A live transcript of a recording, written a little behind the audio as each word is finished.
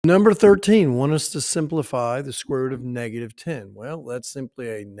Number 13, want us to simplify the square root of negative 10. Well, that's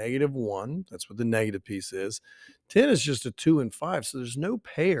simply a negative 1. That's what the negative piece is. 10 is just a 2 and 5, so there's no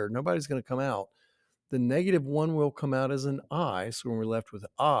pair. Nobody's going to come out. The negative 1 will come out as an I, so when we're left with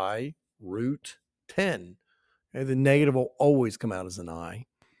I root 10. Okay, the negative will always come out as an I.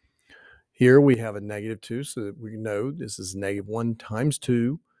 Here we have a negative 2, so that we know this is negative 1 times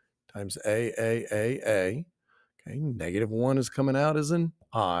 2 times A. Okay, negative 1 is coming out as an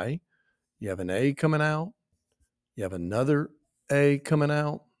I. You have an A coming out. You have another A coming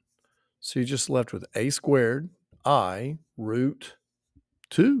out. So you're just left with A squared I root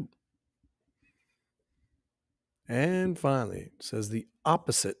 2. And finally, it says the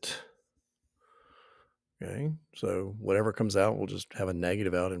opposite. Okay, so whatever comes out, we'll just have a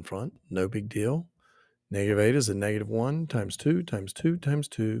negative out in front. No big deal. Negative 8 is a negative 1 times 2 times 2 times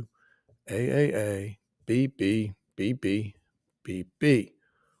 2. A, B, B, B, B, B, B.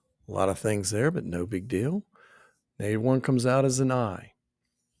 A lot of things there, but no big deal. Negative 1 comes out as an I.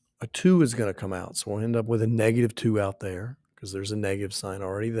 A 2 is going to come out, so we'll end up with a negative 2 out there because there's a negative sign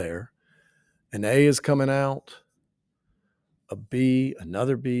already there. An A is coming out, a B,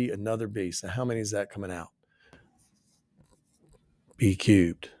 another B, another B. So how many is that coming out? B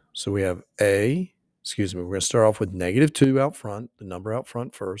cubed. So we have we're going to start off with negative 2 out front, the number out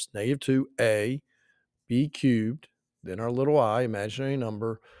front first. Negative 2A, B cubed, then our little I, imaginary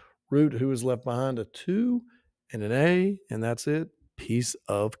number, root who is left behind, a 2 and an A, and that's it. Piece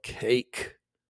of cake.